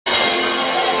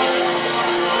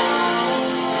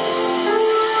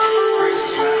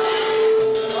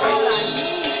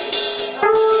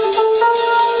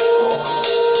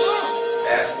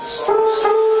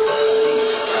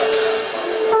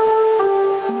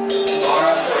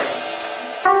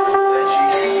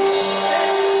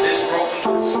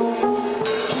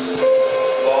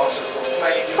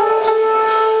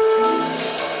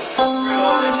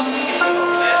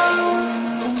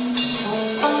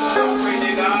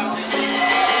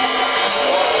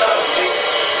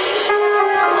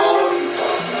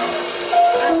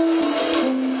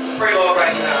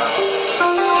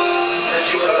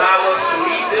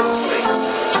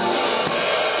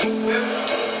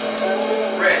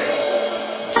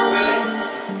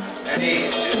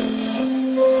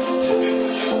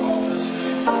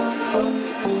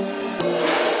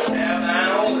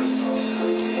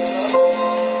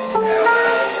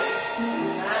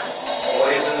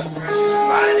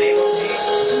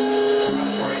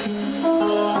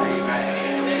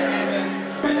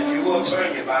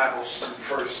Bibles to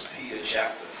 1 Peter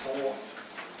chapter 4.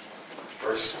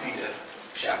 1 Peter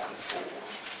chapter 4.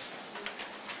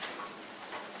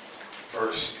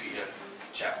 1 Peter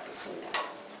chapter 4.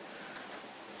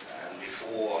 And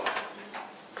before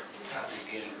I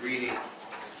begin reading, I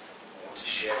want to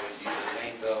share with you the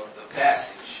length of the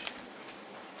passage.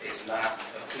 It's not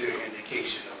a clear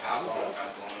indication of how long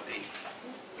I'm going to be.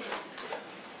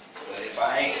 But if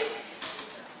I ain't,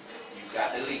 you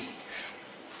got to leave.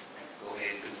 Go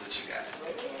ahead and do what you got to do.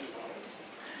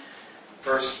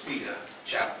 1 Peter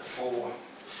chapter 4,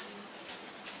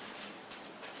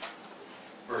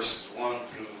 verses 1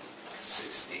 through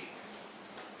 16.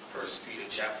 1 Peter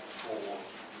chapter 4,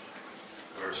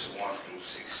 verse 1 through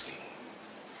 16.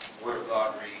 The Word of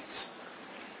God reads,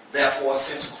 "Therefore,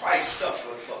 since Christ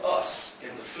suffered for us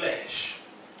in the flesh,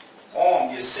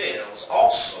 arm yourselves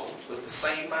also with the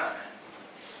same mind.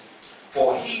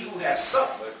 For he who has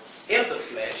suffered in the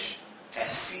flesh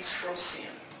has ceased from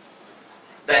sin,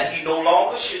 that he no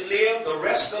longer should live the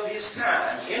rest of his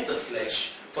time in the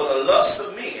flesh for the lust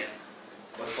of men,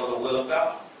 but for the will of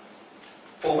God.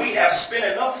 For we have spent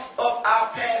enough of our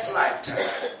past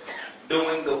lifetime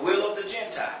doing the will of the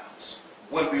Gentiles,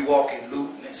 when we walk in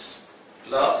lewdness,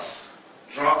 lust,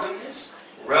 drunkenness,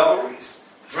 revelries,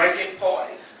 drinking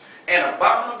parties, and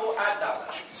abominable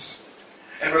idolatries.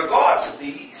 In regard to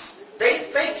these, they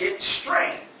think it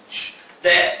strange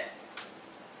that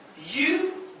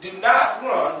you do not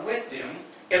run with them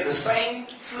in the same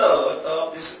flood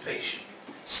of dissipation,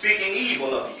 speaking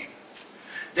evil of you.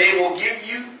 They will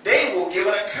give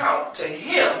an account to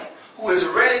him who is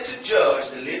ready to judge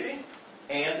the living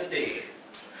and the dead.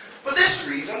 For this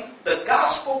reason, the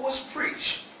gospel was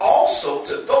preached also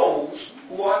to those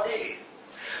who are dead,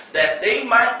 that they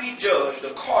might be judged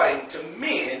according to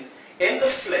men in the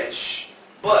flesh,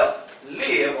 but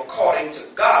live according to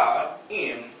God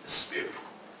in the Spirit.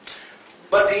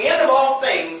 But the end of all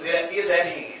things is at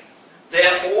hand.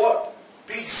 Therefore,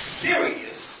 be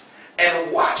serious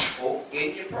and watchful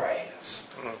in your prayers.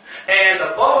 And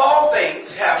above all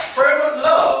things, have fervent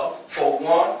love for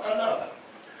one another.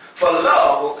 For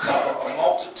love will cover a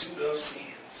multitude of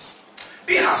sins.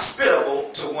 Be hospitable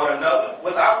to one another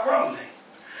without grumbling.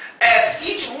 As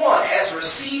each one has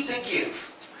received a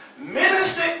gift,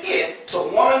 minister it to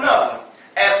one another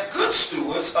as good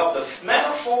stewards of the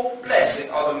manifold blessing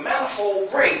or the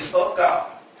manifold grace of God.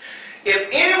 If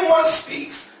anyone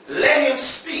speaks, let him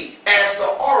speak as the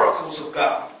oracles of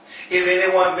God. If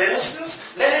anyone ministers,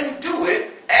 let him do it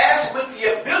as with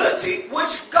the ability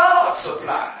which God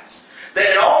supplies, that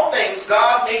in all things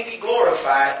God may be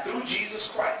glorified through Jesus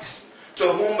Christ, to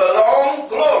whom belong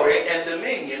glory and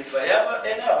dominion forever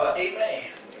and ever. Amen.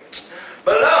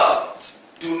 Beloved,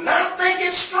 do not think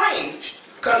it strange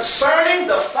concerning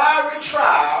the fiery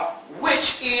trial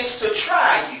which is to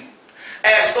try you,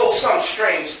 as though some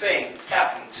strange thing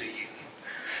happened to you.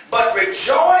 But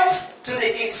rejoice to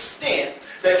the extent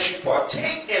that you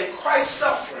partake in Christ's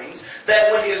sufferings,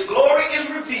 that when his glory is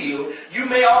revealed, you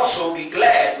may also be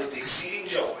glad with exceeding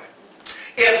joy.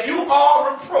 If you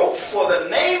are reproached for the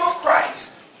name of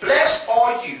Christ, blessed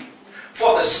are you,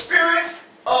 for the Spirit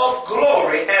of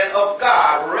glory and of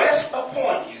God rests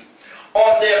upon you.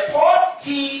 On their part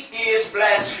he is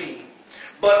blasphemed,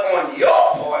 but on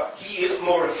your part he is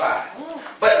glorified.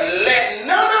 But let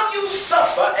none of you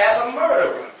suffer as a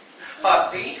murderer, a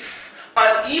thief,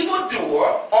 an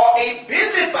evildoer, or a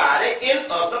busybody in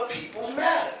other people's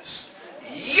matters.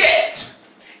 Yet,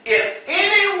 if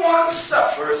anyone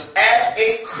suffers as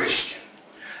a Christian,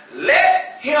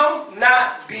 let him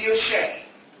not be ashamed,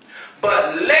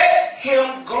 but let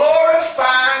him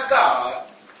glorify God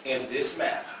in this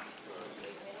matter.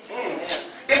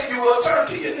 If you will turn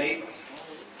to your neighbor,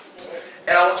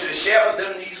 and I want you to share with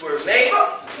them these words. Neighbor,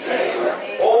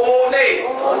 oh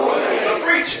neighbor, the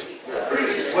preacher,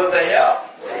 with the help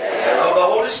of the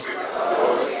Holy Spirit,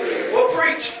 will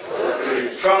preach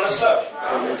from the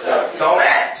subject. Don't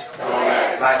act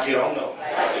like you don't know.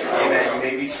 Amen. You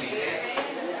may be seated.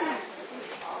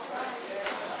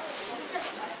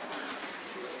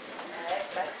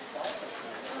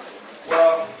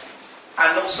 Well,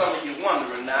 I know some of you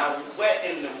wondering now, where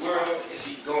in the world is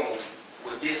he going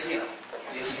with this hymn?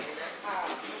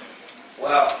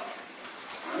 Well,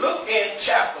 look in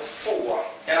chapter 4,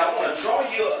 and I want to draw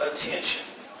your attention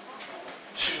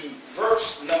to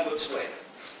verse number 12.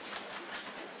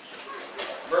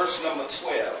 Verse number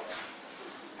 12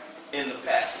 in the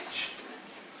passage.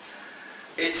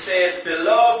 It says,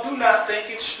 "Beloved, do not think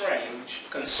it strange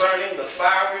concerning the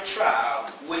fiery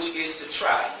trial which is to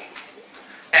try you,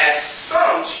 as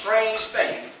some strange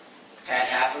thing had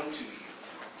happened to you."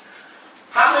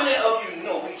 How many of you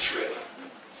know we trip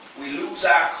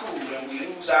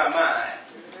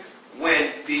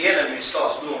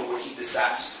starts doing what he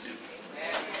decides to do.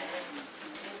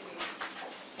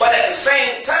 But at the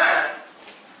same time,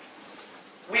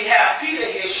 we have Peter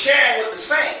here sharing with the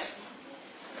saints.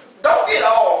 Don't get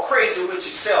all crazy with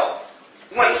yourself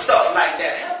when stuff like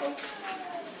that happens.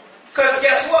 Because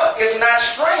guess what? It's not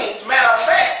strange. Matter of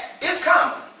fact, it's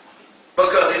common.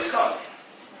 Because it's coming.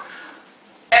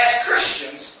 As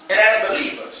Christians and as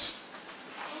believers,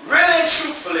 really and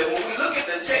truthfully, when we look at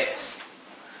the text,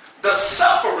 the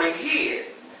suffering here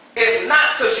is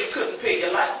not because you couldn't pay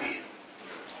your light bill.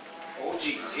 Oh,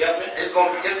 Jesus, help me.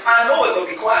 I know it's going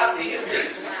to be quiet in here.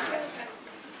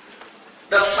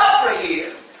 The suffering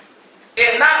here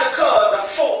is not because the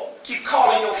folk keep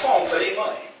calling your phone for their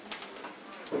money.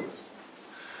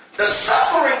 The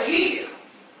suffering here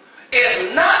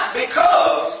is not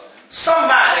because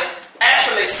somebody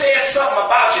actually said something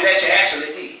about you that you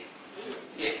actually did.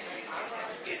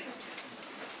 Yeah.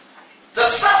 The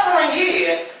suffering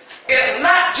here is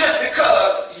not just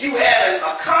because you having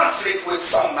a conflict with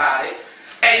somebody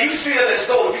and you feel as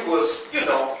though you was,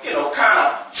 kind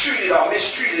of treated or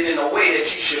mistreated in a way that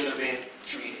you shouldn't have been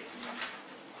treated.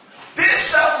 This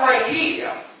suffering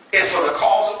here is for the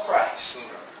cause of Christ.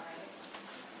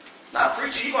 Now,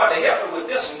 preacher, you're going to help me with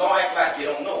this one. Don't act like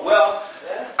you don't know. Well,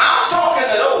 I'm talking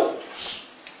to those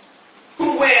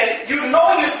who, when you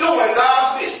know you're doing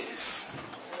God's business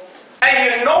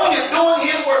and you know you're doing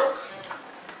his work,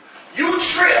 you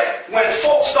trip when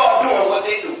folks start doing what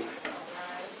they're doing.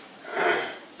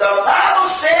 The Bible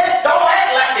said, don't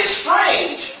act like it's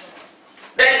strange.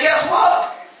 Then guess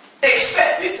what?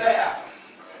 Expect it to happen.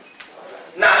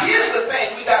 Now, here's the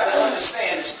thing we got to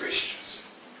understand as Christians.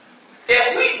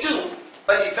 If we do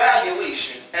an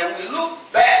evaluation and we look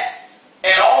back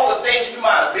at all the things we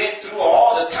might have been through, or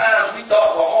all the times we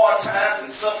thought were hard times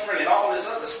and suffering and all this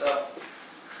other stuff,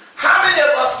 how many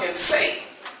of us can say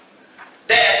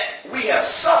that we have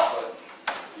suffered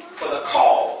for the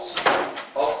cause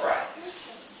of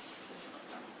Christ?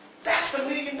 That's the $1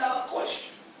 million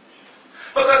question.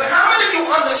 Because how many of you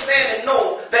understand and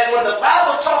know that when the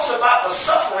Bible talks about the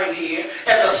suffering here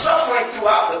and the suffering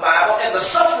throughout the Bible and the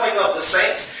suffering of the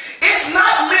saints, it's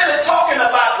not merely talking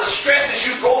about the stresses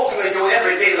you go through in your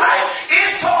everyday life.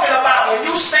 It's talking about when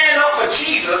you stand up for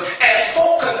Jesus and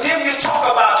folk condemn you, talk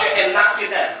about you, and knock you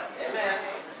down. Amen.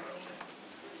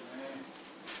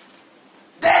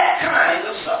 That kind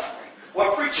of suffering.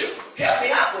 Well, preacher, help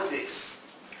me out with this.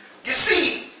 You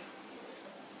see,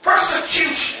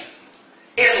 persecution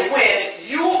is when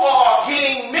you are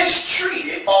getting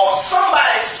mistreated or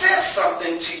somebody says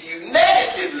something to you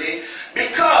negatively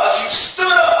because you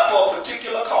stood up for a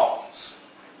particular cause.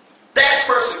 That's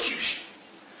persecution.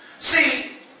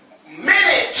 See,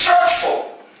 many church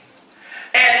folk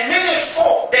and many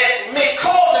folk that may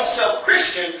call themselves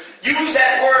Christian use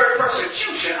that word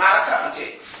persecution out of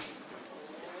context.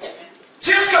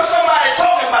 Just because somebody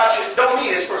talking about you don't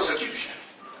mean it's persecution.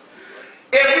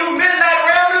 If you midnight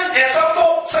rambling and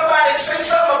somebody say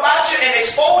something about you and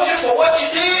expose you for what you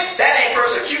did, that ain't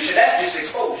persecution, that's just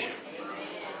exposure.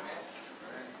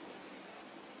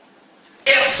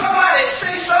 If somebody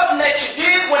say something that you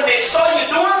did when they saw you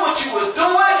doing what you was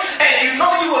doing and you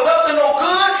know you was up to no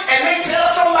good and they tell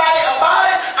somebody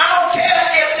about it, I don't care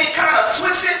if they kind of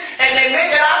twist it and they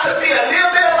make it out to be a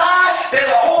little bit of lie,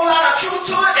 there's a whole lot of truth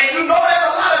to it and you know there's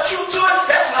a lot of truth to it,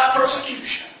 that's not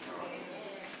persecution.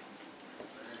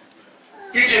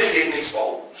 You're just getting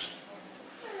exposed.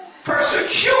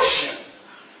 Persecution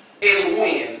is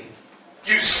when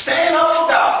you stand up for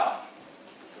God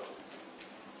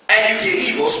and you get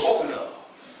evil spoken of.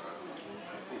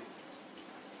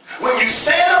 When you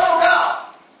stand up for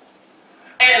God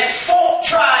and folk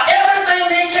try everything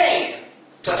they can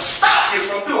to stop you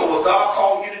from doing what God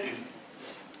called you to do.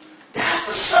 That's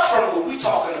the suffering what we're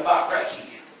talking about right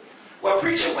here. Well,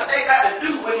 preacher, what they got to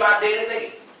do with my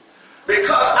day-to-day?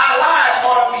 Because our lives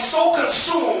ought to be so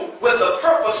consumed with the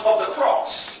purpose of the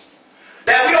cross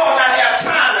that we ought not have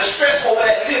time to stress over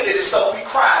that little bit of stuff we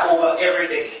cry over every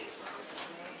day.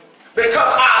 Because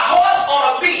our hearts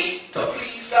ought to be to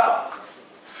please God.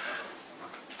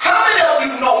 How many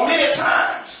of you know many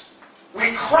times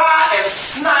we cry and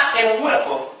snot and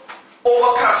whimper over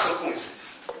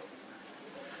consequences?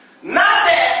 Not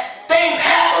that things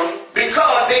happen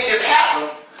because they just happen.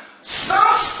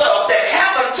 Some stuff that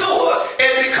happened to us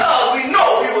is because we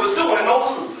know we was doing no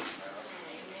good.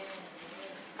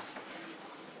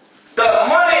 The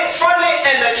money funny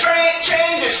and the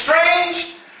change is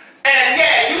strange. And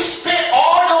yeah, you spent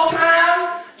all your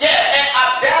time,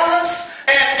 at Dallas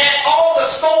and at all the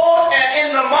stores and in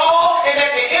the mall, and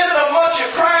at the end of the month you're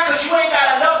crying because you ain't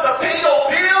got enough to pay your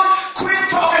bills. Quit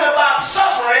talking about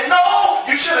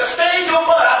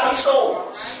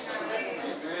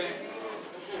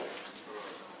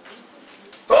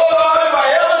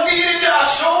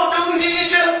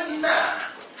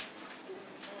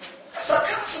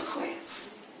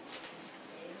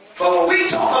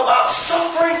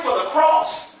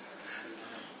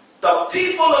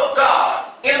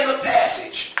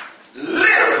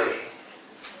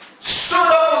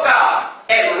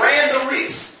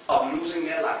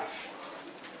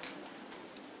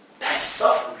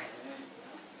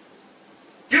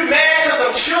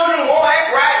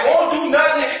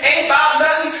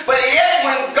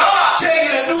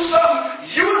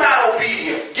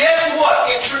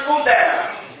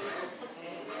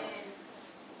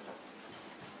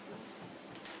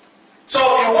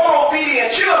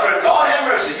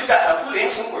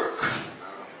work.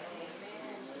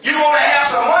 You want to have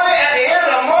some money at the end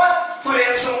of the month? Put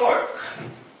in some work.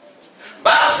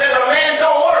 Bible says a man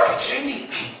don't work, he shouldn't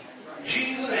eat.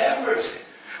 Jesus have mercy.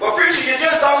 Well, preacher, you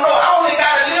just don't know. I only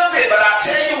got a little bit, but I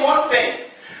tell you one thing.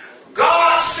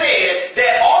 God said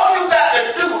that all you got to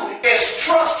do is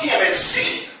trust him and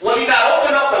see. When he not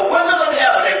open up the windows of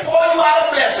heaven and pour you out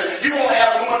a blessing, you won't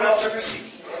have room enough to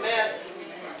receive. Amen.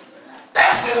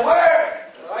 That's his word.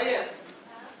 Oh, yeah.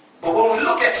 But when we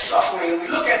look at suffering, we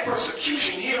look at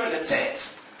persecution here in the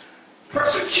text.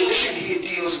 Persecution here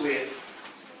deals with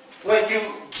when you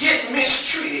get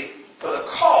mistreated for the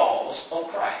cause of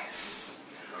Christ.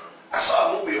 I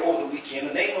saw a movie over the weekend.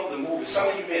 The name of the movie, some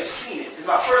of you may have seen it. It's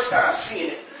my first time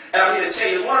seeing it. And I'm here to tell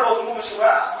you, it's one of those movies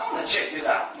where I want to check this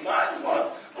out. You know, I just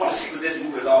want to see what this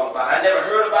movie is all about. I never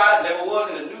heard about it, never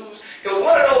was in the news. It was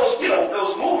one of those, you know,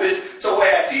 those movies to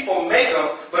where people make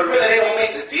them, but really they don't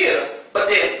make the theater. But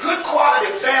they're good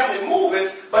quality family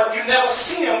movies, but you never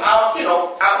see them out, you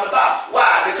know, out and about.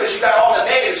 Why? Because you got all the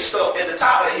negative stuff at the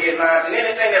top of the headlines, and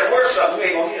anything that's worth something,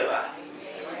 you ain't going to hear about it.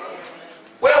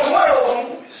 Well, it was one of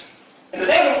those movies. And the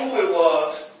name of the movie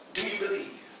was, Do You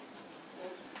Believe?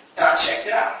 And I checked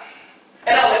it out.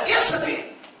 And there was an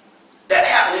incident that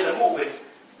happened in the movie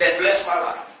that blessed my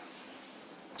life.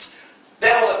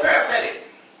 There was a paramedic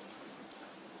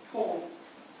who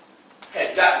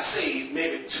had gotten saved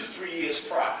maybe 2-3 years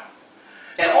prior.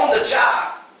 And on the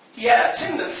job, he had a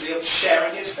tendency of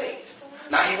sharing his faith.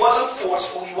 Now, he wasn't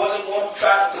forceful. He wasn't one who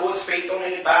tried to throw his faith on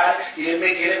anybody. He didn't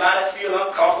make anybody feel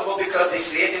uncomfortable because they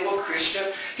said they were Christian.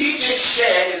 He just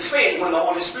shared his faith when the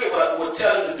Holy Spirit would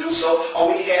tell him to do so or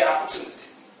when he had opportunity.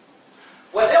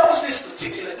 Well, there was this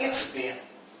particular incident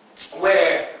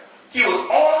where he was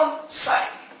on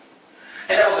site.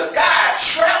 And there was a guy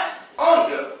trapped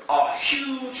under a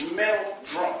huge metal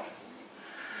drum.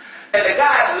 And the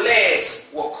guy's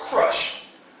legs were crushed.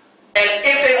 And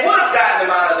if they would have gotten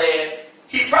him out of there,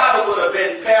 he probably would have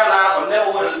been paralyzed or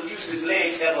never would have used his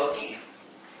legs ever again.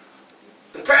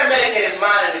 The paramedic in his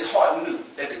mind and his heart knew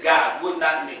that the guy would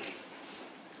not make it.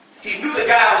 He knew the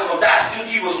guy was going to die.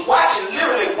 He was watching,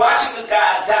 literally watching the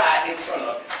guy die in front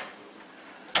of him.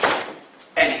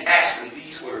 And he asked him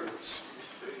these words.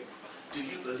 Do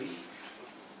you believe?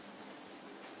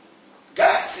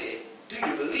 God said, do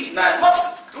you believe? Now, it must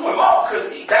have threw him off because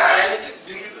he died.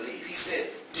 Do you believe? He said,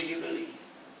 do you believe?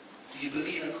 Do you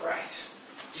believe in Christ?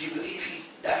 Do you believe he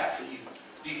died for you?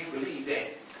 Do you believe that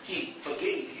he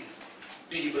forgave you?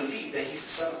 Do you believe that he's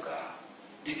the Son of God?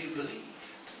 Do you believe?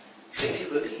 He said,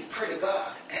 if you believe, pray to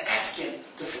God and ask him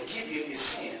to forgive you of your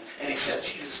sins and accept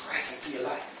Jesus Christ into your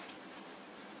life.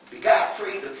 The guy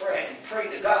prayed the prayer. He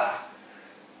prayed to God.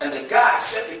 And the guy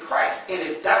accepted Christ in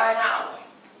his dying hour.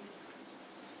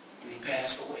 And he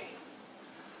passed away.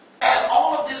 As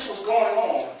all of this was going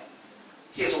on,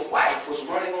 his wife was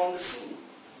running on the scene.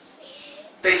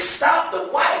 They stopped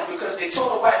the wife because they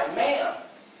told the wife, ma'am,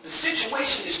 the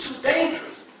situation is too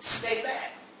dangerous. Stay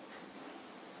back.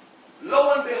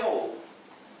 Lo and behold,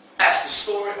 as the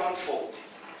story unfolded,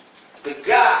 the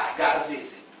guy got a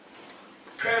visit.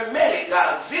 The paramedic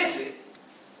got a visit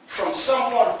from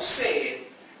someone who said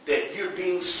that you're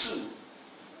being sued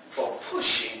for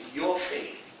pushing your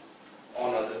faith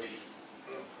on other people.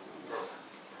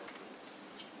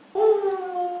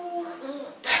 Ooh,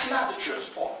 that's not the trip's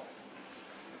part.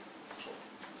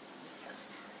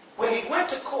 When he went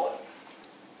to court,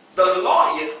 the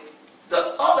lawyer,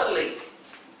 the other lady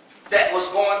that was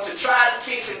going to try the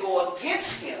case and go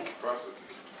against him,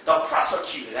 the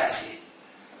prosecutor, that's it.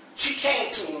 She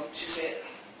came to him, she said,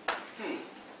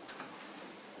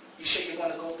 you sure you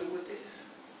want to go through with this?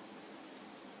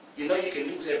 You know you can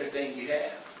lose everything you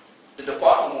have. The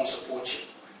department won't support you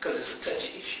because it's a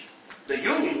touchy issue. The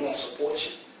union won't support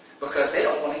you because they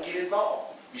don't want to get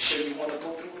involved. You sure you want to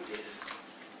go through with this?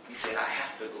 He said, I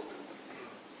have to go through with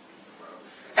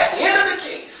it. At the end of the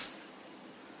case,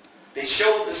 they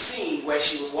showed the scene where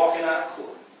she was walking out of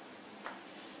court.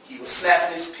 He was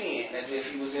snapping his pen as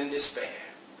if he was in despair.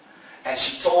 And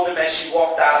she told him as she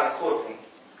walked out of the courtroom,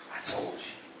 I told you.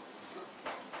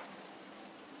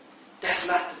 That's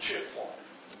not the trip part.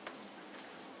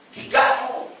 He got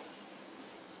home.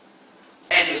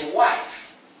 And his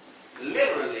wife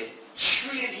literally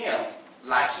treated him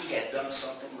like he had done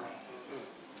something wrong.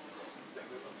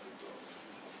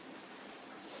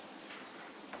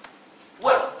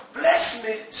 What blessed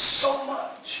me so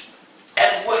much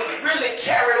and what really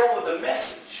carried over the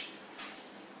message,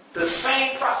 the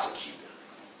same prosecutor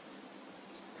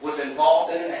was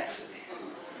involved in an accident.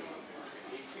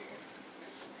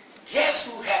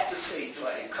 Guess who had to save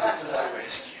her and come to her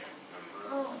rescue?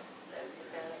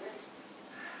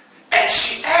 And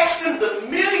she asked asking the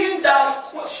million-dollar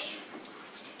question.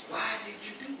 Why did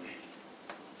you do it?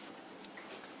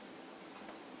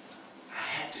 I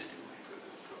had to do it.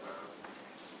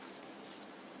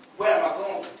 Where am I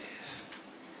going with this?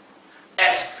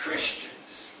 As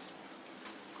Christians,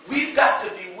 we've got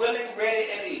to be willing,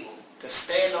 ready, and able to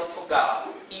stand up for God,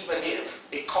 even if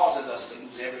it causes us to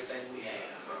lose everything we have.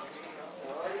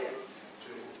 Oh, yes.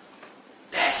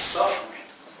 That's suffering.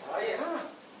 Oh, yeah.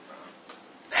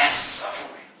 That's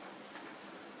suffering.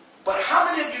 But how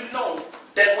many of you know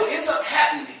that what ends up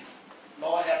happening,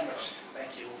 Lord have mercy,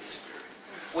 thank you, Holy Spirit,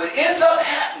 what ends up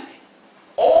happening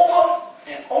over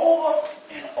and over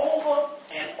and over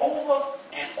and over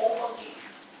and over again,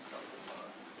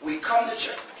 we come to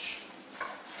church,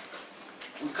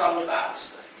 we come to Bible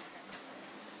study,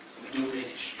 we do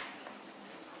ministry,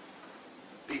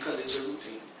 because it's a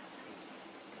routine.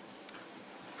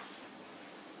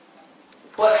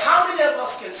 But how many of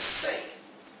us can say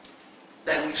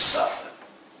that we've suffered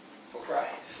for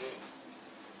Christ?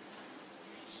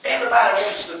 Everybody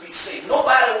wants to be saved.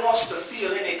 Nobody wants to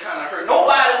feel any kind of hurt.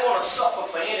 Nobody wants to suffer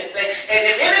for anything. And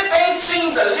if anything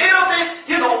seems a little bit,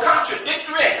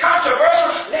 contradictory and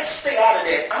controversial, let's stay out of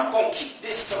that. I'm going to keep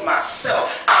this to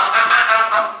myself.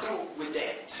 I'm through with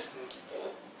that.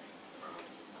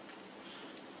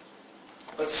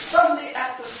 But Sunday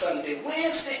after Sunday,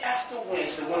 Wednesday after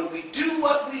Wednesday, when we do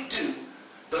what we do,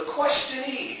 the question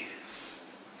is,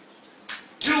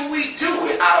 do we do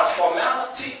it out of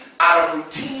formality, out of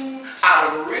routine,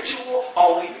 out of ritual,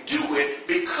 or we do it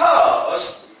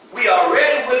because we are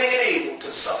ready, willing, and able to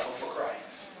suffer for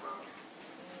Christ?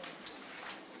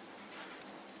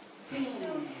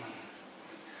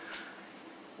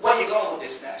 Where are you going with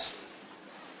this, Pastor?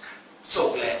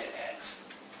 So glad you asked.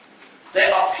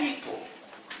 There are people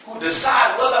who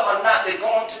decide whether or not they're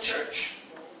going to church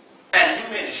and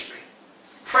do ministry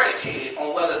predicated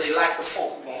on whether they like the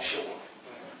folk who won't show up.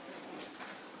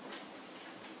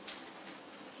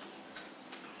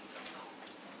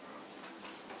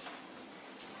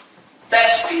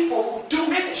 That's people who do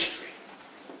ministry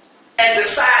and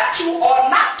decide to or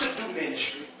not to do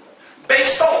ministry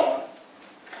based on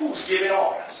who's giving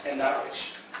orders and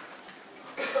direction.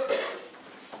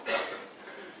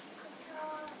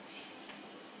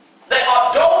 There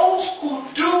are those who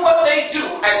do what they do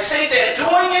and say they're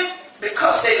doing it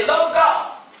because they love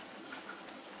God.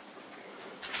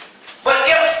 But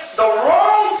if the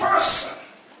wrong person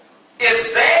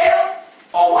is there,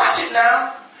 or watch it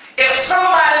now, if somebody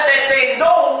that they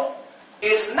know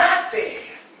is not there,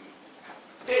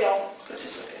 they don't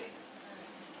participate.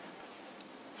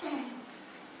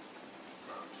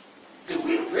 Do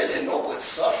we really know what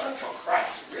suffering for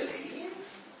Christ really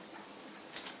is?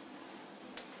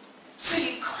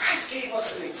 See, Christ gave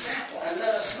us an example and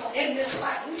let us know in this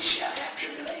life we shall have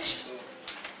tribulation.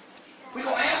 We're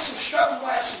going to have some struggle, we're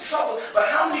going to have some trouble, but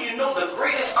how many of you know the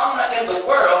greatest honor in the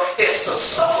world is to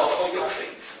suffer for your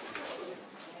faith?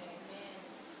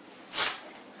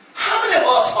 How many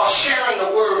of us are sharing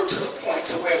the word to the point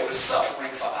to where we're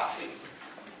suffering for our faith?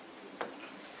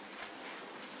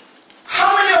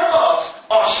 How many of us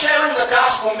are sharing the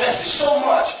gospel message so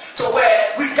much to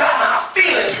where we've gotten our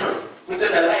feelings hurt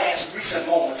within the last recent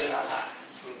moments in our lives?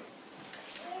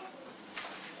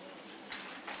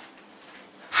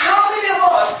 How many of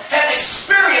us have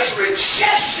experienced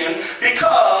rejection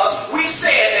because we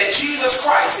said that Jesus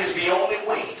Christ is the only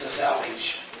way to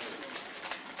salvation?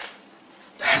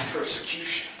 That's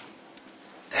persecution.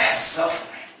 That's suffering.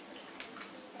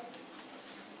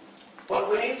 But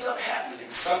what ends up happening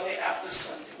Sunday after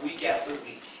Sunday, week after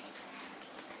week,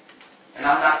 and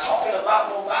I'm not talking about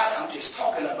nobody, I'm just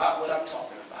talking about what I'm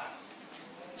talking about.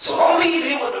 So don't leave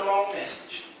here with the wrong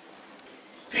message.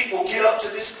 People get up to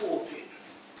this pulpit.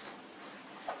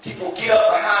 People get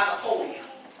up behind the podium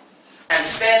and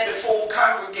stand before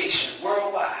congregations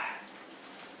worldwide.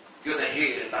 You're the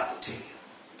head and not the tail.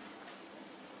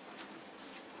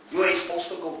 You ain't supposed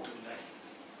to go through nothing.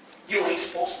 You ain't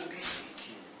supposed to be sick.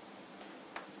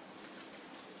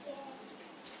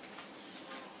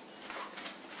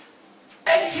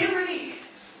 And here it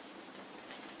is.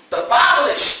 The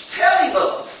Bible is telling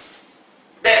us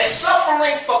that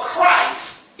suffering for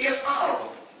Christ is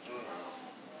honorable.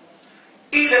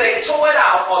 Either they tore it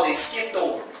out or they skipped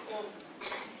over it.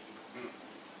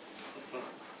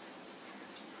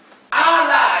 Our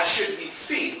lives should be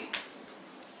filled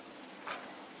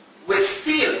with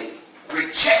feeling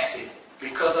rejected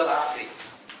because of our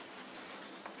faith.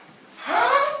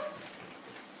 Huh?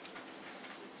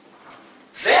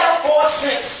 Therefore,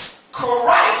 since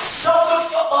Christ suffered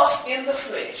for us in the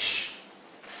flesh,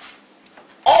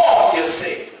 arm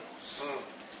yourselves.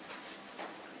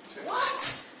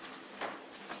 What?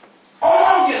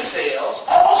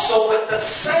 the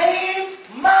same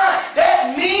mind.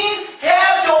 That means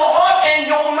have your heart and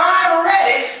your mind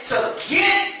ready to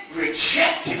get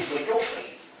rejected for your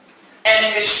faith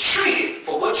and mistreated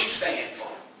for what you stand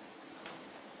for.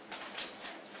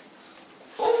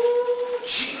 Oh,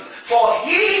 Jesus. For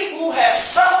he who has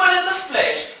suffered in the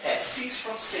flesh has ceased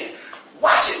from sin.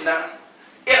 Watch it now.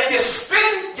 If you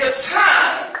spend your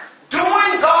time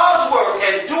doing God's work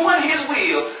and doing his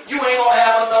will, you ain't going to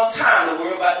have enough time to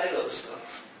worry about that other stuff.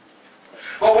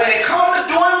 But when it comes to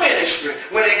doing ministry,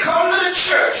 when it comes to the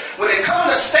church, when it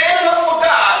comes to standing up for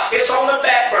God, it's on the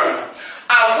back burner.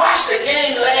 I watched the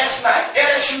game last night,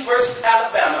 LSU versus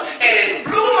Alabama, and it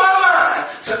blew my mind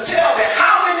to tell me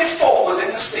how many folk was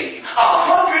in the stadium.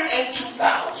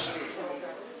 102,000.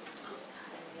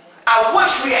 I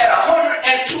wish we had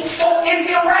 102 folk in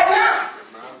here right now.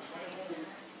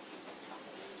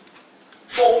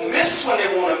 Folk miss when they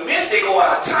want to miss. They go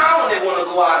out of town when they want to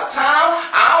go out of town.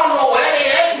 I don't know where they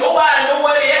at. Nobody know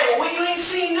where they at. Well, you ain't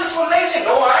seen this one lately?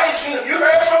 No, I ain't seen them. You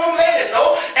heard from them lately?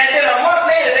 No. And then a month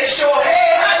later, they show up,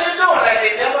 hey, how you doing? Like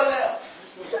they never left.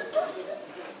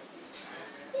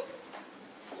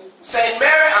 St.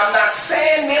 Mary, I'm not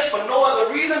saying this for no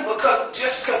other reason, because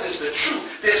just because it's the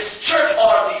truth. This church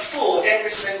ought to be full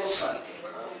every single Sunday.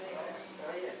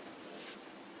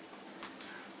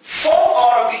 Folk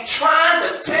ought to be trying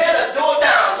to tear the door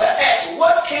down to ask,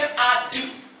 what can I do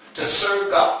to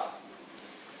serve God?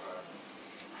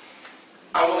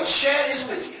 I want to share this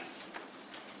with you,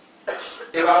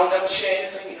 if I don't ever share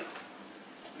anything else.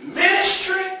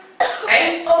 Ministry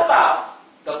ain't about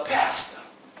the pastor.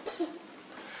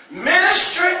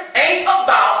 Ministry ain't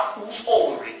about who's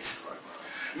over it.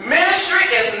 Ministry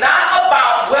is not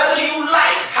about whether you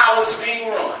like how it's being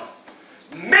run.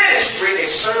 Ministry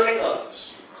is serving others.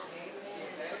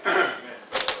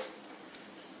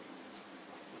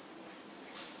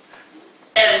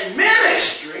 And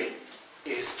ministry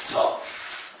is tough.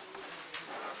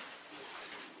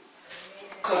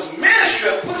 Because ministry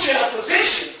will put you in a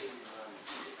position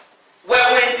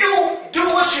where when you do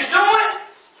what you're doing,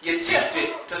 you're tempted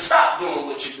to stop doing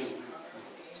what you're doing.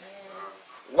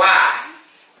 Why?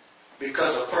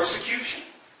 Because of persecution,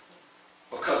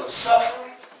 because of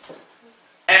suffering,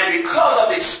 and because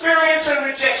of experience and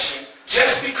rejection,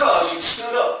 just because you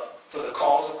stood up for the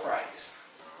cause of Christ.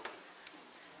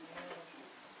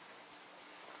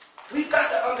 We've got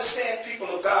to understand, people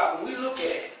of God, when we look at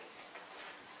it,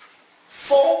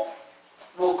 folk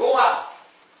will go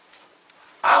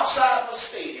outside of a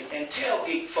stadium and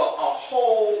tailgate for a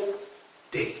whole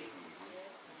day.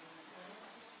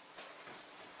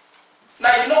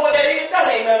 Now, you know what that is? That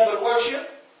ain't nothing but worship.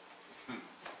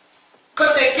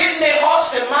 Because they're getting their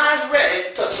hearts and minds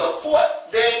ready to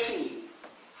support their team.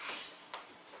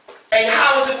 And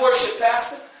how is it worship,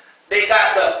 Pastor? They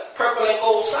got the purple and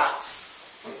gold socks.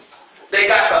 They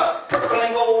got the purple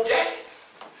and gold jacket.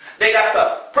 They got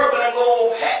the purple and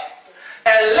gold hat.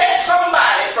 And let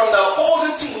somebody from the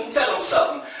opposing team tell them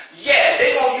something. Yeah,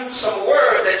 they're going to use some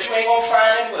words that you ain't going to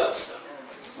find in Webster.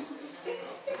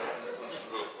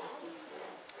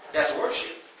 That's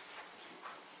worship.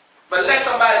 But let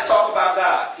somebody talk about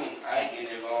God. I ain't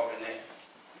getting involved in that.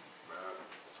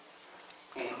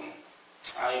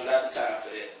 I ain't got the time for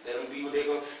that. Let them be what they're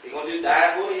going to. They're going to just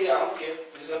die and go to hell. I don't care.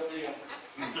 It's up to them.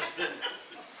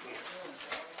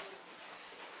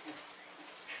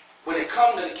 When it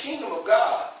comes to the kingdom of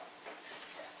God,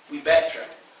 we backtrack.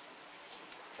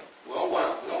 We don't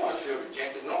want to feel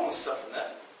rejected. We don't want to suffer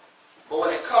nothing. But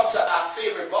when it comes to our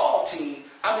favorite ball team,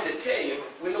 I'm here to tell you,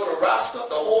 we know the roster,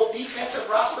 the whole defensive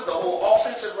roster, the whole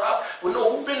offensive roster. We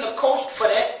know who's been the coach for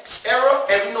that era,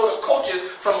 and we know the coaches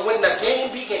from when the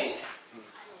game began.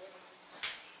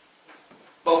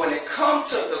 But when it comes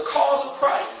to the cause of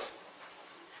Christ,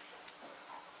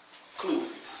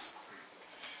 clueless.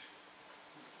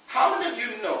 How many of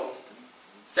you know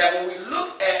that when we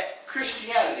look at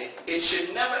Christianity, it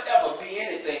should never ever be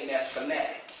anything that's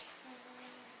fanatic?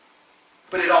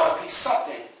 But it ought to be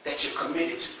something that you're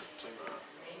committed to.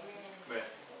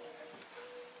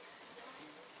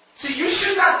 See, you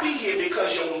should not be here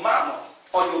because your mama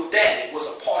or your daddy was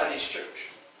a part of this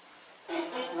church.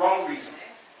 Wrong reason.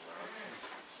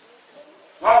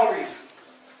 Wrong reason.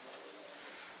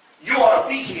 You ought to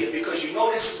be here because you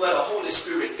know this is where the Holy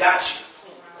Spirit got you.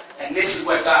 And this is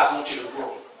where God wants you to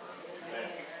grow.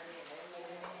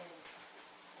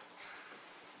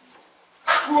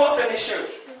 I grew up in this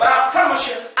church. But I promise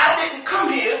you, I didn't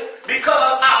come here because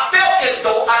I felt as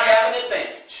though I have an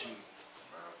advantage.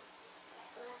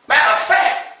 Matter of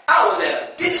fact, I was at a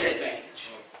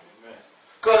disadvantage.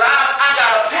 Because I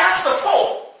got a pastor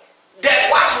folk that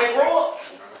watched me grow up.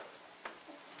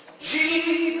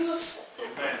 Jesus.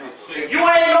 If you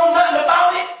ain't know nothing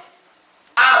about it,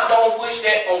 I don't wish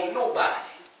that on nobody.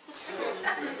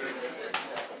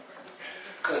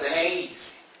 Because it ain't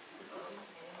easy.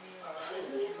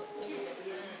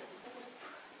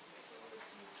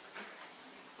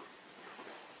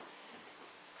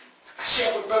 I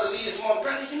shared with Brother Lee this morning,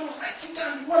 brother, like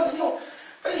sometimes you wonder,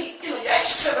 brother, you ask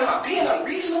yourself, am I being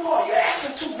unreasonable or you're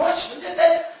asking too much?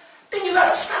 Then you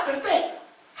got to stop and think,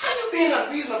 how you being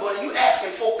unreasonable and you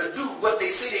asking folk to do what they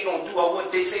say they're going to do or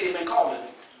what they say they've been called to do?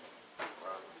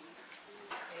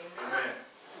 Amen.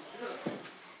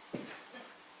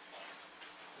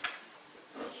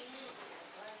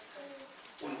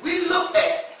 When we look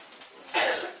at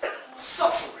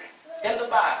suffering in the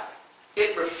Bible,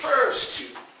 it refers to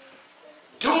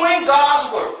doing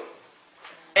God's work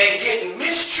and getting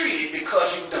mistreated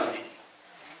because you've done it.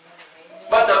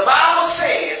 But the Bible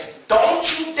says,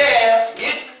 don't you dare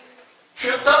get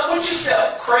tripped up with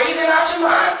yourself, crazy out your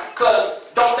mind, because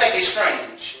don't think it's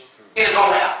strange. It's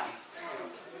going to happen.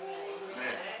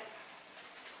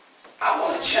 I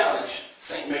want to challenge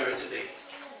St. Mary today.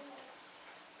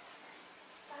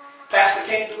 Pastor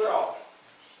can't do it all.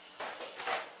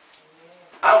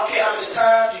 I don't care how many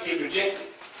times you get rejected.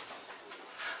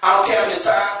 I don't care how many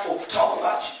times folk talk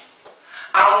about you.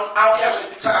 I don't care how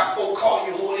many times folk call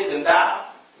you holier than thou.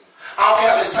 I don't care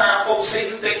how many times folks say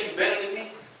you think you're better than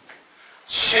me.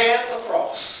 Share the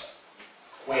cross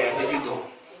wherever you go.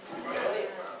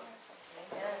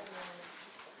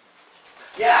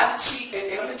 Yeah, see,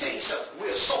 and let me tell you something.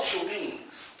 We're social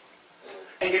beings.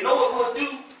 And you know what we'll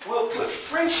do? We'll put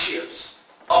friendships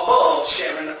above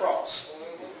sharing the cross.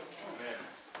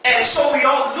 And so we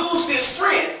don't lose this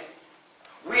friend.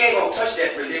 We ain't going to touch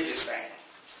that religious thing.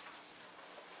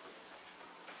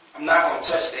 I'm not going to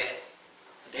touch that.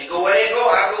 They go where they go,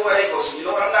 I go where they go. So you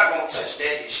know what? I'm not going to touch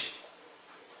that issue.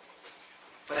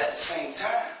 But at the same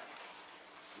time,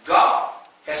 God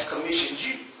has commissioned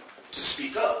you to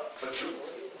speak up for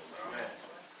truth. Amen.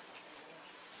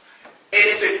 And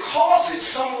if it causes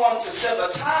someone to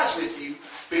sabotage with you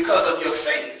because of your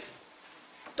faith,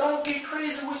 don't get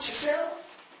crazy with yourself.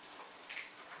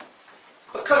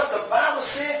 Because the Bible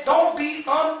said, don't be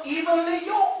unevenly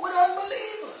yoked with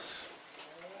unbelievers.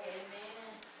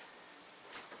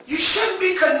 You shouldn't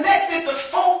be connected to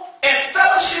folk and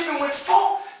fellowshipping with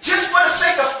folk just for the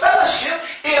sake of fellowship.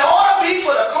 It ought to be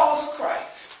for the cause of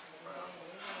Christ.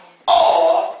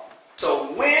 Or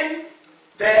to win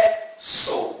that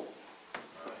soul.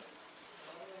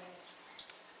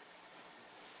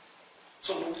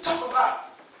 So when we talk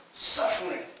about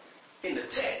suffering in the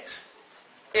text,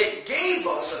 it gave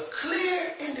us a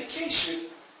clear indication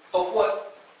of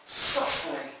what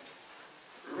suffering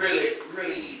really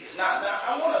is. Now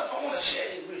I want to share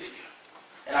it with you.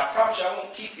 And I promise you I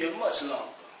won't keep you much longer.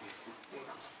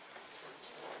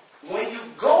 When you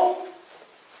go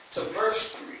to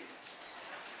verse 3,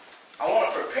 I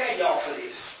want to prepare y'all for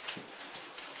this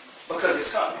because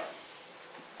it's coming.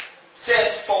 It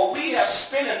says, for we have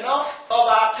spent enough of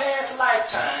our past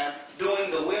lifetime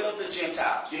doing the will of the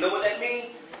Gentiles. You know what that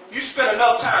means? You spent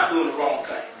enough time doing the wrong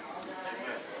thing.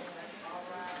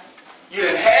 You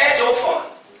done had your fun.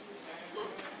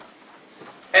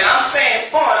 And I'm saying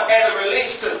fun as it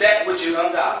relates to that which is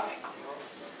ungodly.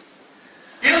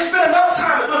 You done spent enough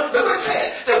time doing, look what it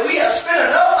says. That we have spent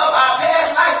enough of our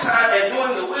past lifetime in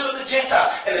doing the will of the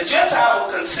Gentiles. And the Gentiles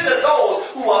will consider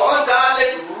those who are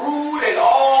ungodly, rude, and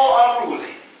all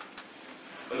unruly.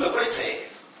 But look what it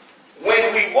says.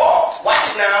 When we walked,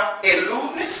 watch now, in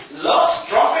lewdness, lust,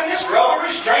 drunkenness,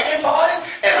 revelries, drinking parties,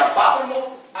 and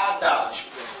abominable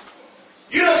idolatries.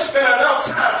 You done spent enough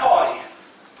time partying.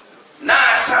 Now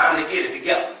it's time to get it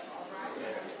together.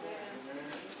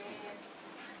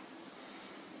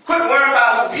 Quit worrying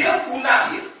about who here, who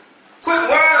not here. Quit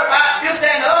worrying about this,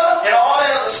 that, and the other, and all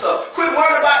that other stuff. Quit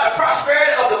worrying about the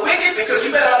prosperity of the wicked, because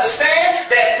you better understand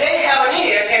that they have an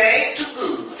end and it ain't too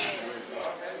good.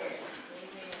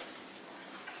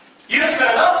 You done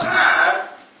spend enough time,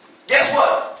 guess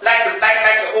what? Like the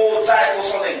old title or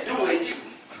something, doing you.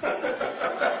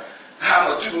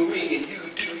 I'ma do me and you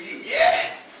do you.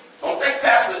 Yeah. Don't think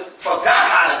Pastor forgot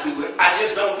how to do it. I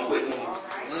just don't do it no more.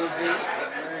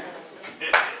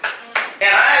 And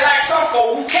I ain't like some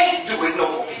folk who can't do it no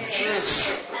more.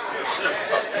 Jesus.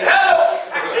 Hello.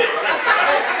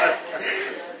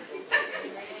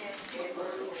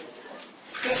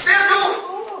 You can still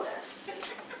do it.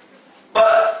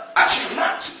 But I choose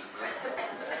not to.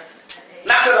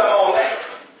 Not because I'm all that.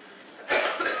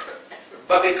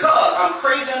 But because I'm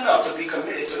crazy enough to be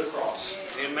committed to the cross.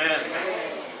 Amen.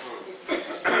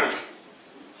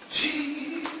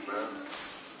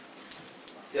 Jesus.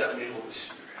 Help me, Holy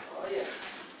Spirit. yeah.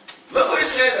 Look what it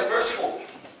says in verse 4.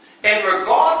 In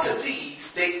regard to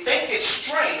these, they think it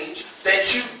strange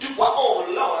that you do, well, oh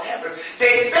Lord, have mercy.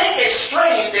 They think it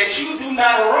strange that you do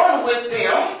not run with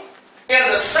them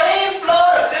in the same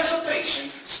flood of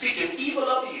dissipation, speaking evil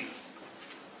of you.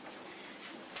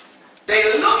 They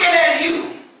looking at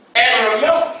you and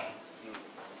remember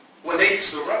when they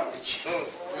used to run with you.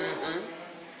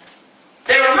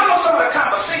 They remember some of the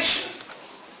conversations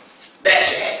that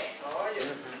you had. Oh, yeah.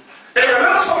 They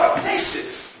remember some of the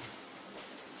places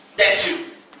that you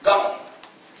gone.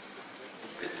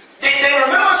 They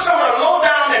remember some of the low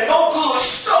down and no good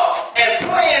stuff and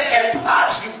plans and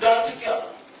plots you've done together.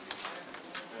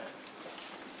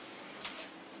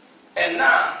 And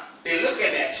now they're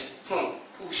looking at you.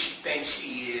 Who she thinks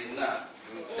she is now.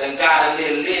 Done got a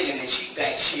little legend and she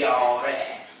thinks she all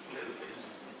that.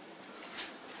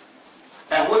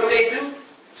 And what do?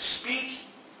 Speak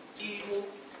evil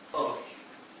of you.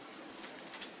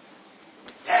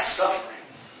 That's suffering.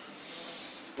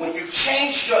 When you've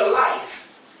changed your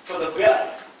life for the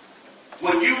better,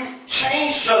 when you've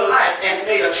changed your life and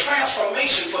made a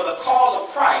transformation for the cause of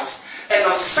Christ, and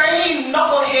the same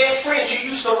knucklehead friends you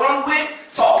used to run with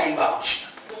talking about you.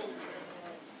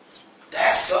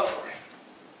 That's suffering.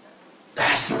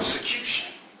 That's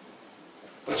persecution.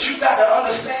 But you got to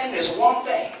understand this one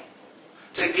thing.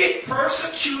 To get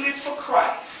persecuted for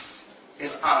Christ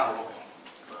is honorable.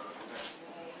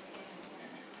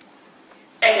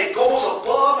 And it goes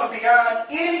above and beyond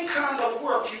any kind of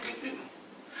work you can do.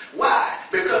 Why?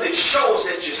 Because it shows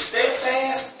that you're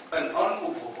steadfast and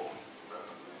unmovable.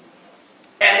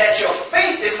 And that your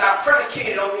faith is not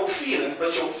predicated on your feelings,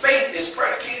 but your faith is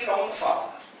predicated on the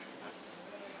Father.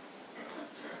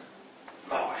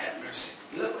 Lord have mercy.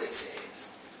 Look what it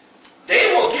says.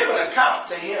 They will give an account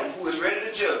to him who is ready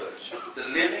to judge the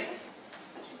living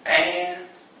and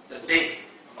the dead.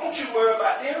 Don't you worry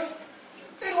about them.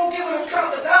 They're going to give an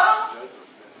account to God.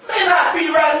 May not be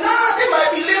right now. They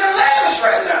might be living lavish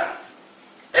right now.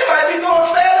 They might be doing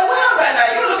fairly well right now.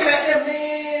 You're looking at them,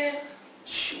 man.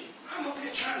 Shoot, I'm up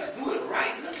here trying to do it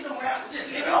right. Look at them around,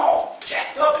 just living all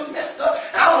jacked up and messed up.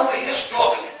 And I'm over here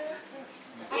struggling.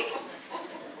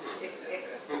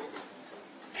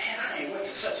 Man, I ain't went to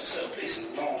such and such place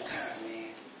in a long time, man.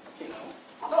 You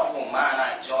know, Lord won't mind.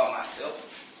 I enjoy myself.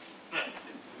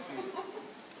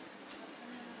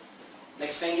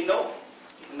 Next thing you know,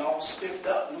 getting all spiffed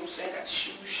up, you know what I'm saying? Got your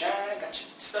shoes shine, got your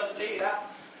stuff laid out.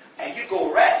 And you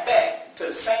go right back to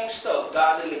the same stuff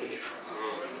God delivered you from.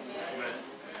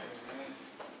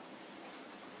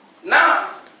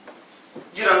 Now,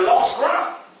 you done lost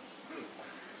ground.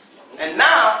 And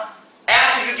now,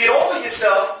 after you get over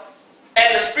yourself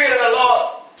and the Spirit of the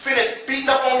Lord finished beating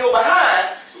up on your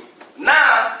behind,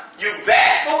 now you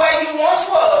back the way you once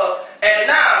was. And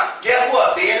now, guess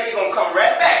what? The enemy going to come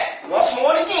right back once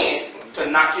more and again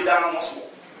to knock you down once more.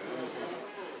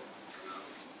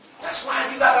 That's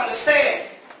why you got to understand.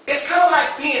 It's kind of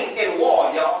like being in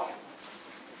war, y'all.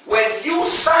 When you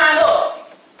sign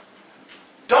up,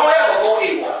 don't ever go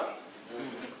AWOL.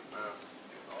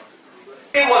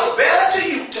 It was better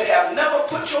to you to have never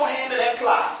put your hand to that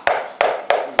plow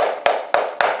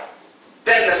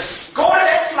than to go to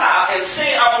that plow and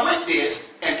say, I'm with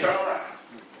this, and turn around.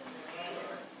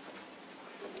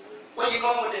 Where you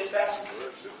going with this, Pastor?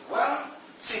 Well,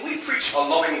 see, we preach a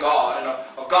loving God and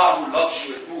a God who loves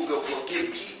you and who will forgive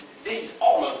you. He's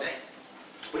all of that.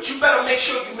 But you better make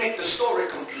sure you make the story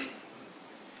complete.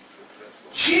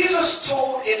 Jesus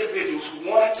told individuals who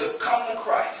wanted to come to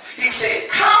Christ, he said,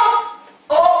 count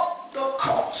up the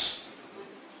cost.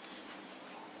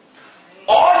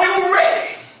 Are you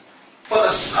ready for the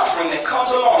suffering that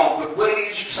comes along with what it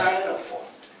is you signed up for?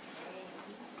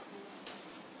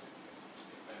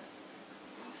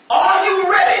 Are you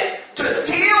ready to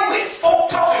deal with folk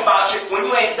talking about you when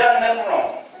you ain't done nothing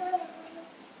wrong?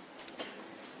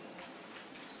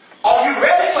 Are you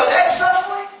ready for that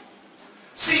suffering?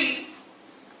 See,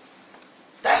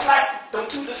 that's like them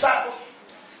two disciples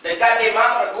that got their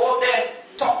mama to go up there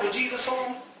and talk to Jesus for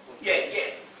them. Yeah.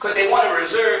 Because they want to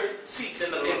reserve seats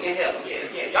in heaven.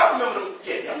 Yeah. Y'all remember them?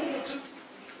 Yeah, y'all remember them too.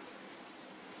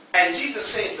 And Jesus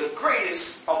says the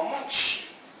greatest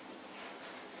amongst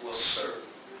you will serve.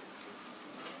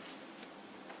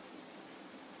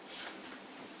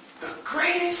 The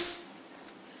greatest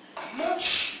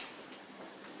amongst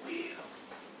you will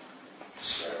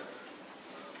serve.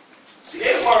 See,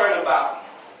 they're worried about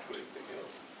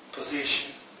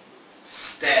position,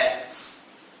 status,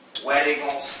 where they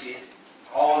gonna sit,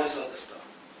 all this other stuff.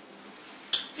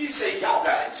 You say, y'all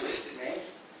got it twisted, man.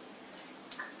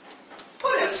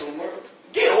 Put in some work.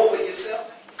 Get over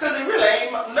yourself. Because it really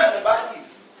ain't nothing about you.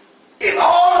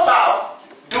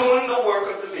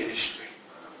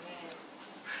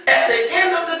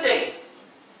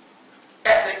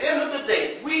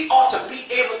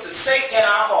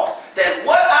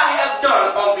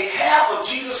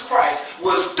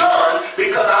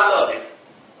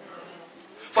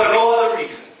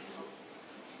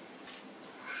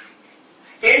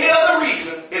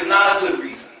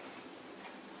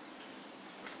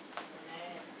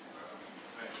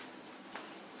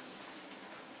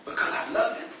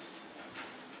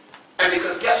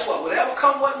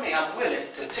 come what may, I'm willing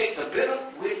to take the bitter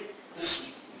with the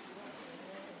sweet.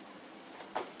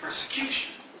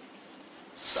 Persecution,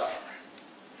 suffering.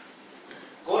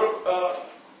 Go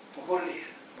to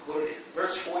this.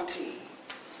 Verse 14.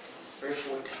 Verse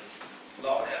 14.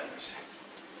 Lord have mercy.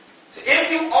 So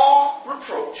if you are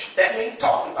reproached, that means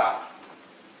talking about.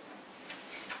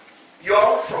 You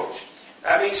are reproached.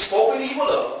 That means spoken evil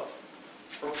of,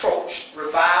 reproached,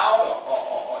 reviled,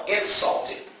 or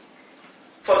insulted.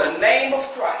 For the name of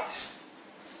Christ,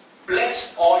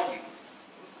 blessed are you.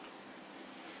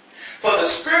 For the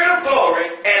Spirit of glory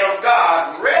and of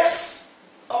God rests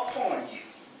upon you.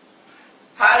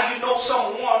 How do you know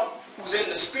someone who's in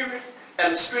the Spirit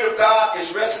and the Spirit of God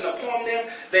is resting upon them?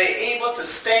 They're able to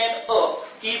stand up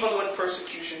even when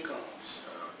persecution comes.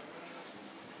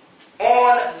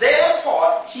 On their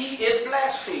part, he is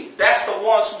blasphemed. That's the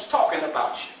ones who's talking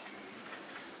about you.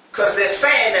 Because they're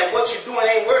saying that what you're doing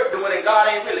ain't worth doing and God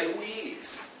ain't really who he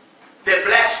is. They're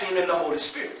blaspheming the Holy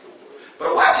Spirit.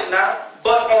 But watch it now.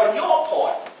 But on your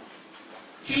part,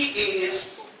 he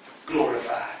is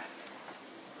glorified.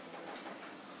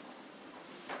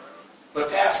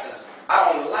 But Pastor,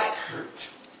 I don't like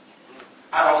hurt.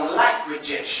 I don't like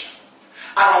rejection.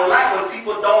 I don't like when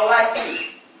people don't like me.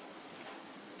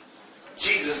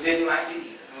 Jesus didn't like it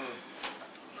either.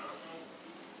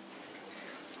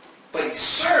 But he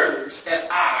serves as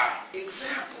our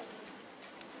example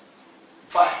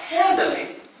for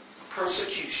handling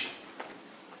persecution.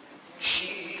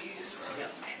 Jesus,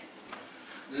 help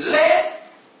me. Let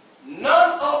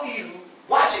none of you,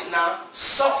 watch it now,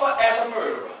 suffer as a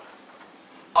murderer,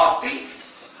 a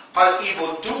thief, an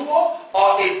evildoer,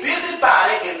 or a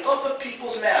busybody in other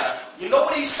people's matter. You know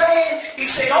what he's saying? He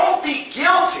said, don't be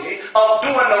guilty of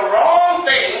doing the wrong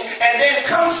thing and then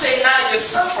come say now you're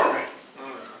suffering.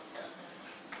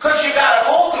 Because you got to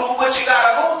go through what you got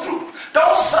to go through.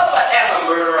 Don't suffer as a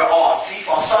murderer or a thief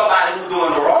or somebody who's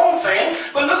doing the wrong thing.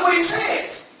 But look what he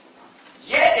says.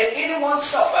 Yet if anyone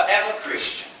suffer as a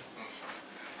Christian,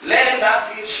 let him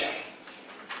not be ashamed,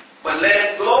 but let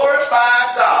him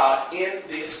glorify God in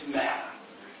this matter.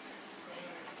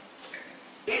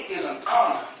 It is an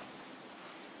honor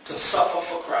to suffer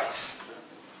for Christ.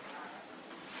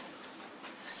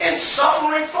 And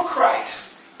suffering for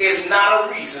Christ is not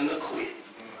a reason to quit.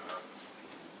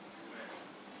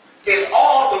 It's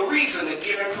all the reason to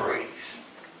give him praise.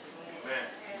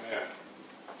 Amen.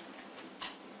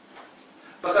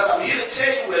 Because I'm here to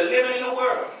tell you we're living in a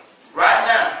world right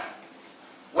now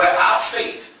where our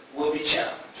faith will be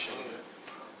challenged.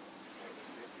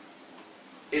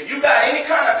 If you got any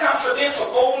kind of confidence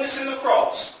or boldness in the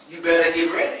cross, you better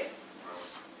get ready.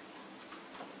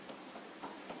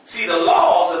 See, the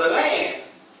laws of the land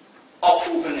are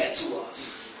proving that to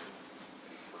us.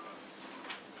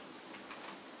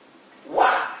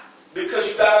 Why?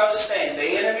 Because you got to understand, the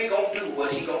enemy going to do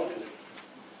what he going to do.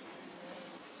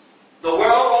 The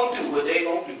world going to do what they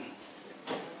going to do.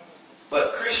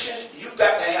 But Christians, you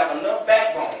got to have enough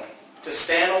backbone to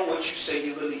stand on what you say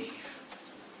you believe.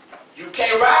 You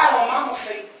can't ride on mama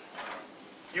faith.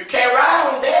 You can't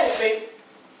ride on daddy faith.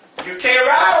 You can't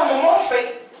ride on mama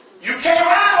faith. You can't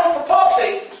ride on papa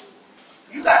faith.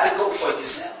 You got to go for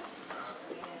yourself.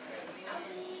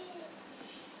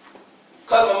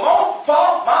 Because mama,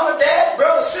 papa, mama, dad,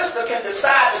 brother, sister can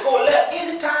decide to go left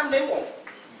anytime they want.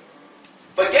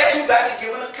 But guess who got to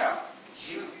give an account?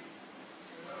 You.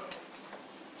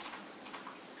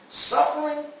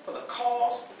 Suffering for the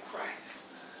cause of Christ.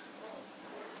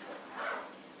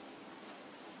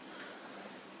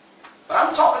 But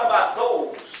I'm talking about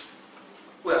those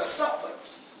who have suffered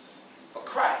for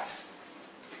Christ.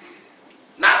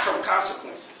 Not from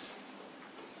consequences.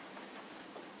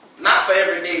 Not for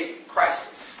everyday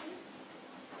crisis.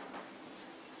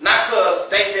 Not because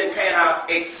things didn't pan out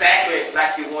exactly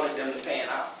like you wanted them to pan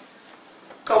out.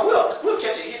 Because we'll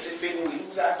catch a hissy fit when we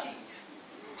lose our keys.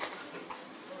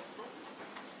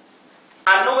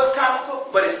 I know it's comical,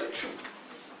 but it's the truth.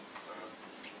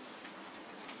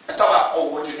 And talk about, oh,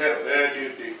 what you had a bad day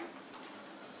today.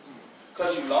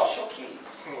 Because you lost your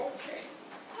keys. Okay.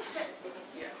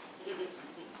 Yeah.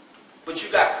 But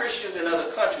you got Christians in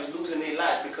other countries losing their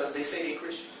life because they say they're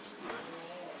Christians.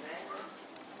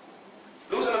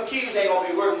 Losing them keys ain't going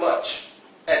to be worth much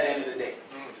at the end of the day.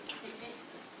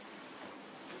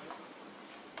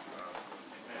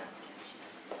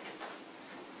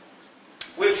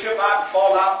 We'll trip out and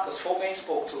fall out because folk ain't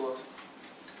spoke to us.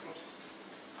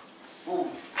 Ooh,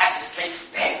 I just can't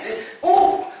stand it.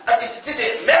 Ooh,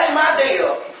 it messed my day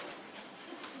up.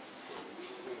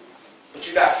 But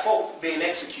you got folk being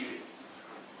executed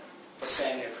for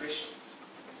saying they're Christians.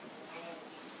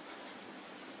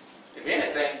 If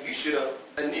anything, you should have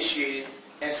initiated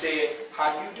and said,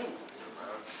 how you do?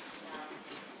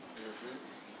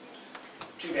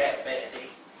 You had a bad day.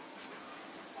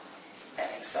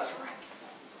 That ain't suffering.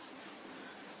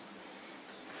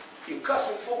 You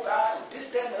cussing folk out and this,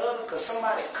 that, and the other because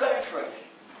somebody cut in front of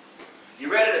you.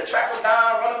 You ready to track them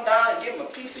down, run them down, and give them a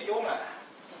piece of your mind.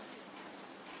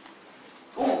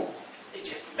 Ooh, it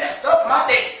just messed up my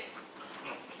day.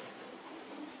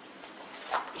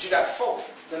 But you got folk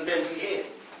that been beheaded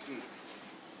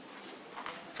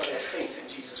for their faith in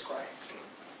Jesus Christ.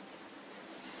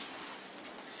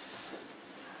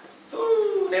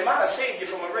 Ooh, they might have saved you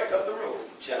from a wreck up the road.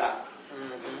 Chill out.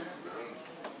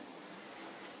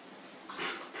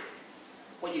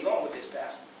 Where you going with this,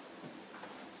 Pastor?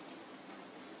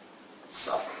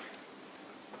 Suffering.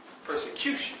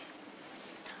 Persecution.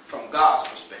 From God's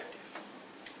perspective.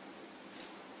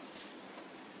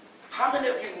 How many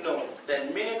of you know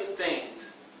that many of the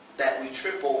things that we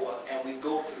trip over and we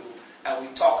go through and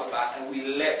we talk about and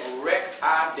we let wreck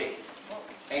our day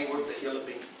ain't worth the hill of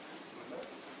beans?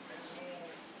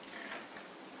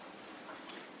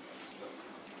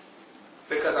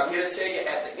 Because I'm here to tell you,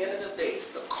 at the end of the day,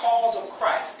 the cause of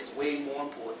Christ is way more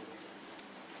important.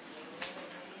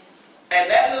 And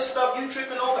that little stuff you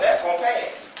tripping over, that's going to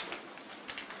pass.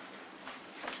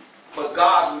 But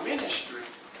God's ministry,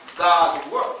 God's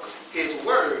work, His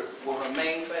word will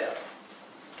remain forever.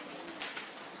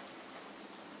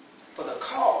 For the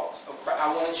cause of Christ,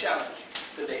 I want to challenge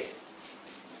you today.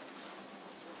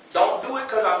 Don't do it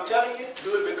because I'm telling you.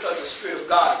 Do it because the Spirit of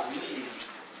God is leading you.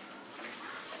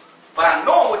 But I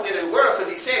know Him within His word because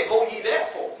He said, go ye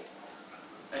therefore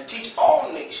and teach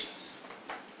all nations.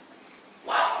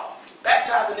 Wow.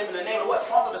 Baptizing them in the name of what?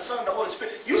 Father, the Son, and the Holy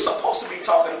Spirit. You're supposed to be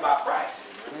talking about Christ.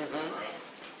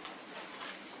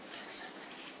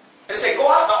 And they say, go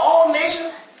out to all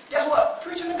nations. Guess what?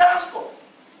 Preaching the gospel.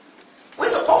 We're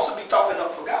supposed to be talking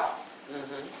up for God.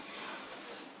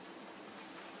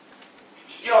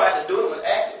 You don't have to do it, but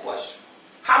ask the question.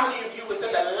 How many of you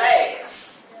within the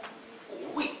last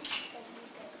week,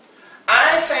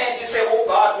 I ain't saying just say, oh,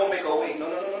 God won't make a way. No.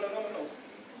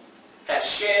 Have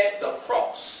shared the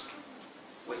cross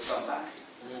with somebody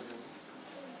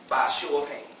by a show of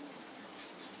hands.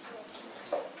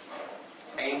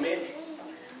 Amen.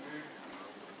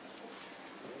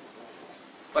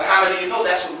 But how many of you know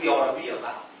that's what we ought to be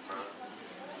about?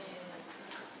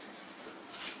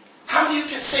 How many of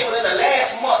you can say within the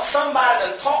last month somebody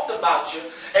done talked about you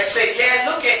and say, yeah,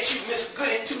 look at you, Miss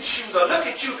Goody Two Shoes, or look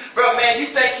at you, bro, man, you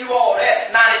think you all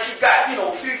that. Now that you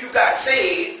got, few you got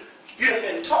saved, you done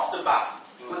been talked about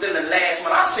within the last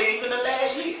month. I'd say even the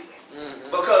last year.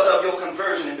 Because of your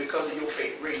conversion and because of your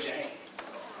faith. Raise your hand.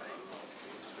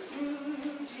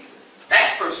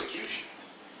 That's persecution.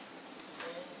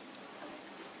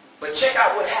 But check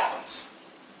out what happens.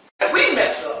 And we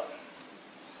mess up.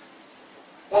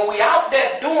 When we out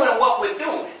there doing what we're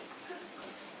doing,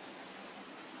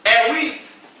 and we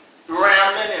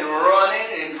rambling and running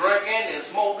and drinking and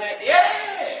smoking,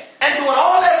 yeah, and doing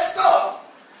all that stuff,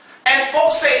 and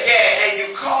folks say, yeah, and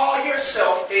you call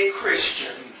yourself a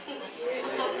Christian,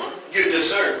 you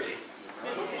deserved it.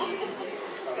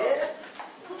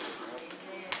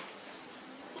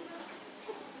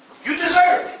 You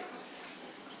deserved it.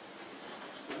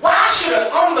 Why should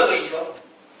an unbeliever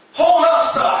hold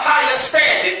us to a higher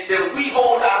standard than we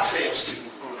hold ourselves to?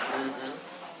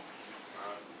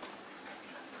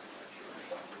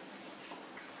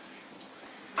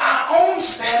 Our own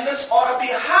standards ought to be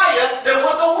higher than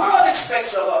what the world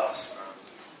expects of us.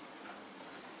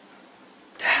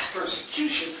 That's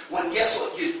persecution when guess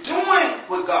what? You're doing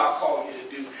what God called you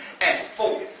to do and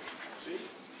folk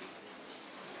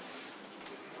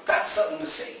got something to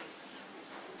say.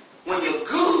 When you're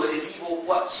good is evil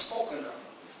what's spoken of.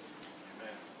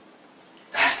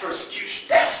 That's persecution.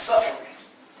 That's suffering.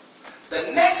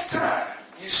 The next time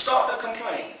you start to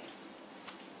complain,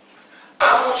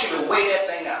 I want you to weigh that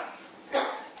thing out.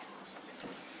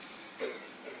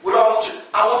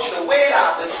 I want you to weigh it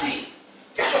out to see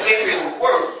if it's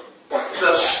worth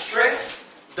the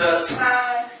stress, the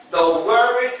time, the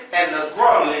worry, and the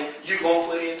grumbling you're going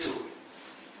to put into it.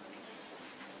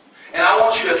 And I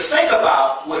want you to think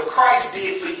about what Christ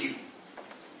did for you.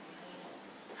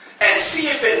 And see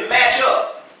if it match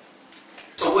up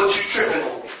to what you're tripping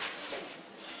over.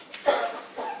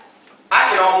 I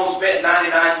can almost bet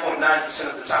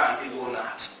 99.9% of the time it will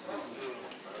not.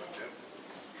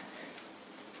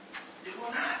 It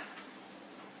will not.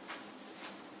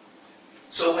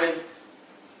 So when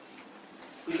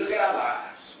we look at our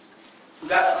lives, we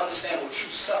got to understand what true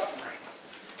suffering,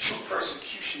 true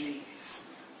persecution is.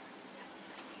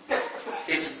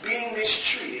 It's being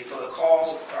mistreated for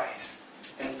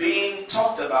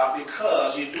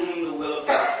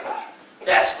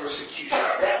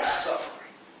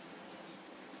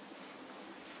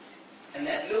And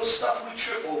that little stuff we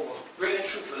trip over, really and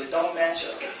truthfully, don't match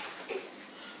up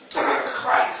to what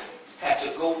Christ had to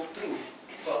go through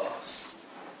for us.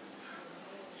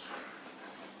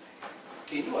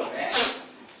 Can you imagine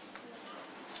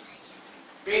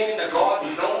being in the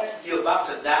garden knowing you're about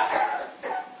to die?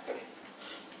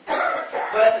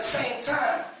 But at the same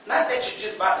time, not that you're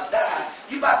just about to die,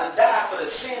 you're about to die for the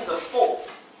sins of folk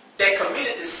that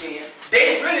committed the sin. They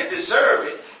didn't really deserve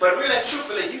it, but really and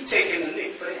truthfully, you taking the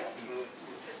lick for them.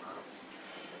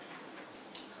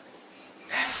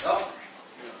 That's suffering.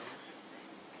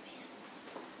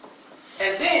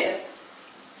 And then,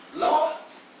 Lord,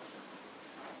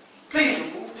 please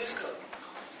remove this cup.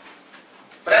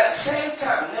 But at the same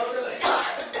time, nevertheless,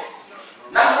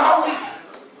 not my will,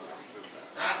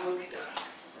 thy will be done.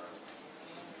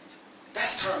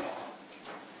 That's turmoil.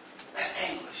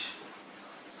 That's anguish.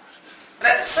 And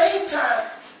at the same time,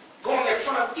 going in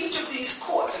front of each of these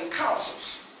courts and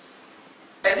councils,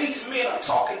 and these men are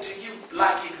talking to you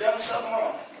like you've done something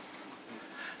wrong.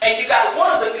 And you got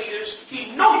one of the leaders,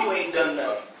 he know you ain't done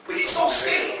nothing, but he's so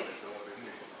scared.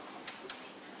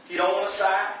 He don't want to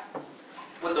side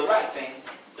with the right thing.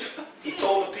 He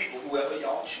told the people, whoever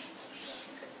y'all choose.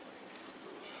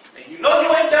 And you know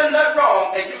you ain't done nothing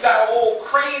wrong, and you got an old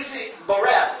crazy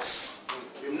Barabbas,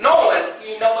 knowing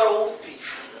he ain't nothing but an old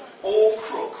thief, old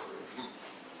crook.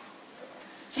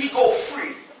 He go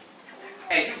free,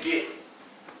 and you get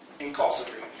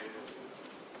incarcerated.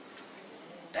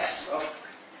 That's suffering.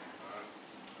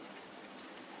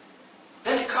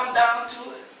 Then it come down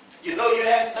to it. You know you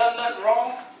hadn't done nothing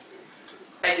wrong,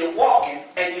 and you're walking,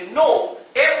 and you know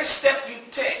every step you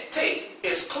take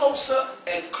is closer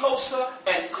and closer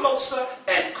and closer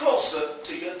and closer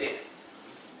to your death.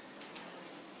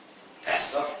 That's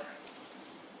suffering.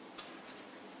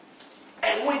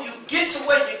 And when you get to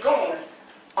where you're going,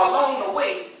 along the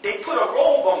way, they put a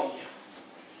robe on you.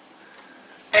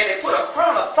 And they put a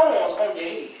crown of thorns on your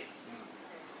head.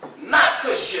 Not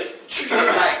because you're treated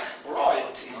like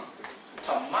royalty,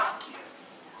 to mock you.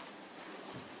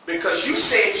 Because you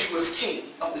said you was king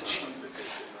of the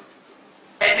Jews.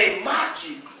 And they mock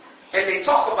you. And they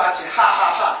talk about you, ha ha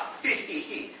ha, he he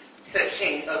he, the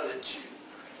king of the Jews.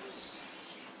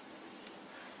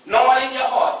 Knowing in your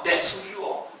heart that's who you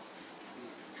are.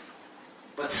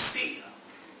 But still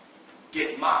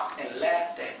get mocked and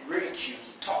laughed at, ridiculed,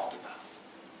 talked about.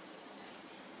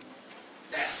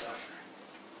 That's suffering.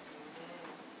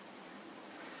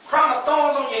 Crown of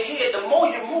thorns on your head, the more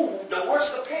you move, the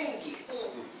worse the pain gets.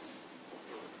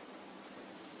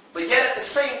 But yet at the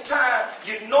same time,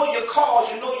 you know your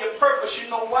cause, you know your purpose, you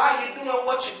know why you're doing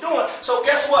what you're doing. So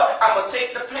guess what? I'm going to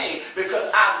take the pain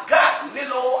because I've got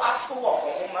little old Oscar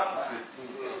Walker on my mind.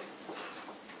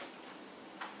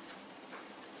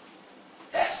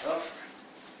 That's suffering.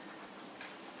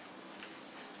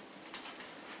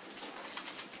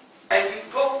 And you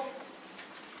go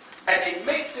and they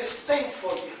make this thing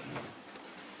for you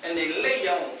and they lay you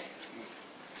on it.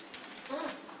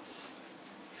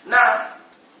 Now,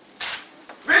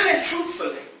 really and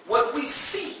truthfully, what we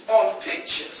see on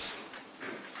pictures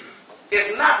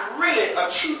is not really a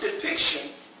true depiction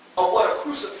of what a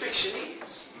crucifixion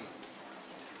is.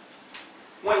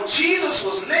 When Jesus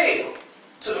was nailed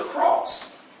to the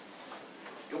cross,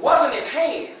 it wasn't his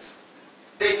hands.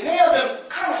 They nailed him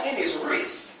kind of in his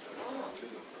wrist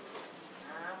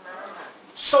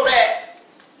so that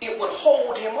it would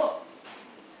hold him up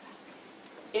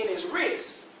in his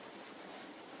wrist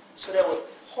so that would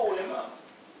hold him up.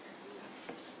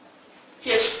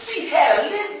 His feet had a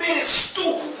little bitty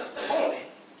stool on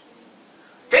it.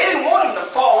 They didn't want him to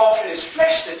fall off and his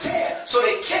flesh to tear, so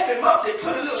they kept him up. They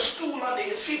put a little stool under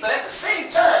his feet, but at the same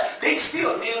time, they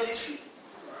still nailed his feet.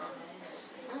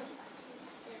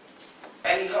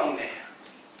 And he hung there.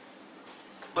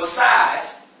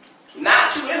 Besides,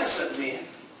 not two innocent men,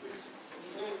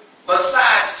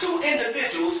 besides two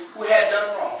individuals who had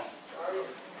done wrong.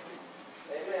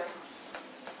 Amen.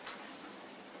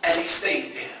 And he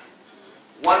stayed there.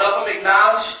 One of them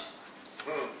acknowledged,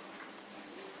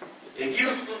 if you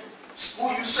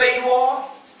who you say you are,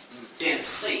 then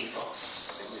save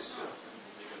us.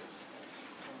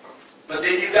 But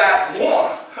then you got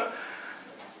one,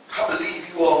 I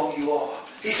believe you are who you are.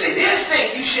 He said, this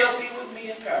thing you shall be with me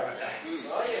in paradise.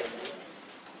 Oh, yeah.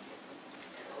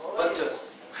 But to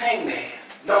hang there,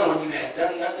 knowing you had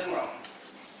done nothing wrong,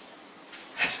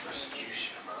 that's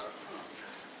persecution.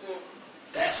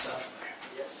 That's suffering.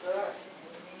 Yes, sir.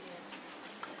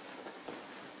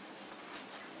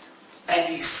 And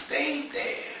he stayed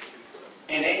there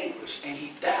in anguish, and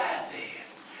he died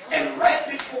there. And right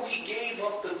before he gave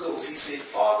up the ghost, he said,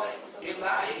 Father, in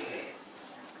thy hand,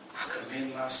 I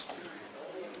commend my my spirit.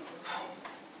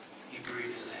 He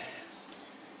breathed his last.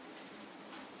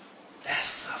 That's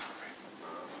suffering.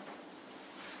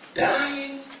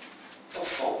 Dying for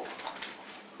folk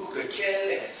who could care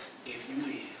less if you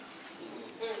live.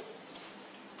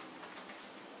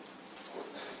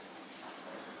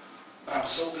 But I'm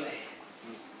so glad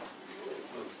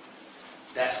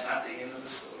that's not the end of the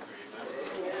story.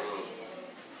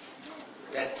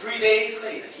 That 3 days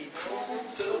later, he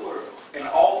proved to the world and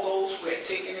all those who had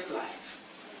taken his life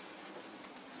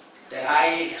that I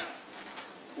am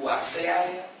who I say I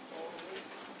am.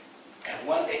 And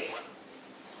one day,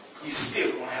 you're still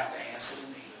going to have to answer to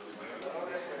me.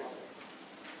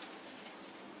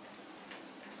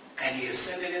 And he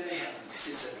ascended into heaven. He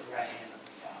sits at the right hand of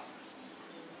the Father.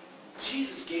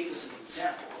 Jesus gave us an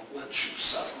example of what true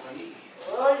suffering is.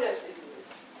 Oh, yes, he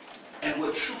did. And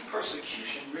what true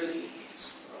persecution really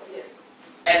is. Oh, yes.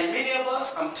 And many of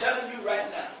us, I'm telling you right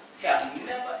now, have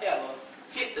never ever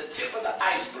hit the tip of the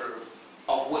iceberg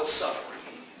of what suffering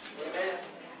is. Amen.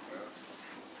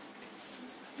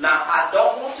 Now, I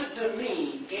don't want to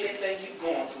demean anything you're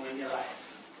going through in your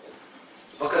life.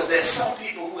 Because there's some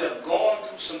people who have gone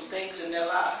through some things in their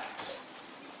lives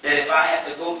that if I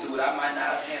had to go through it, I might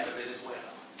not have handled it as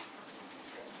well.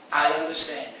 I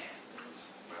understand that.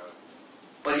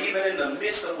 But even in the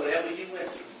midst of whatever you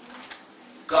went through,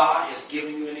 God has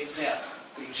given you an example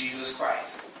through Jesus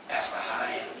Christ as to how to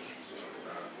handle it.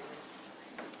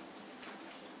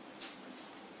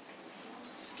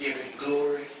 Giving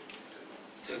glory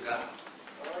to God.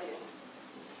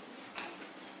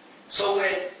 So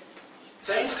when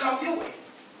things come your way,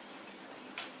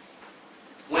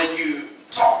 when you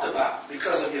talked about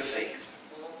because of your faith,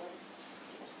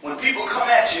 when people come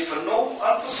at you for no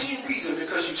unforeseen reason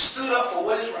because you stood up for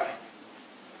what is right,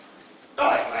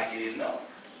 don't act like you didn't know.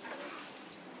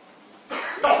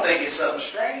 Don't think it's something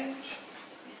strange.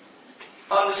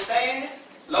 Understand,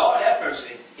 Lord have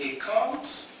mercy, it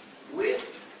comes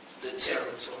with the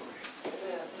territory.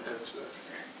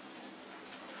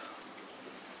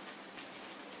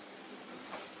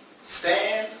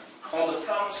 Stand on the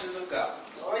promises of God.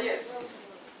 Oh, yes.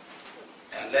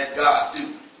 And let God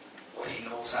do what he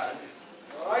knows how to do.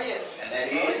 Oh, yes. And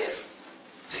that is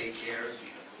take care of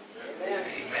you. Amen.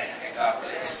 Amen. And God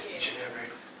bless each and every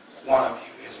one of you.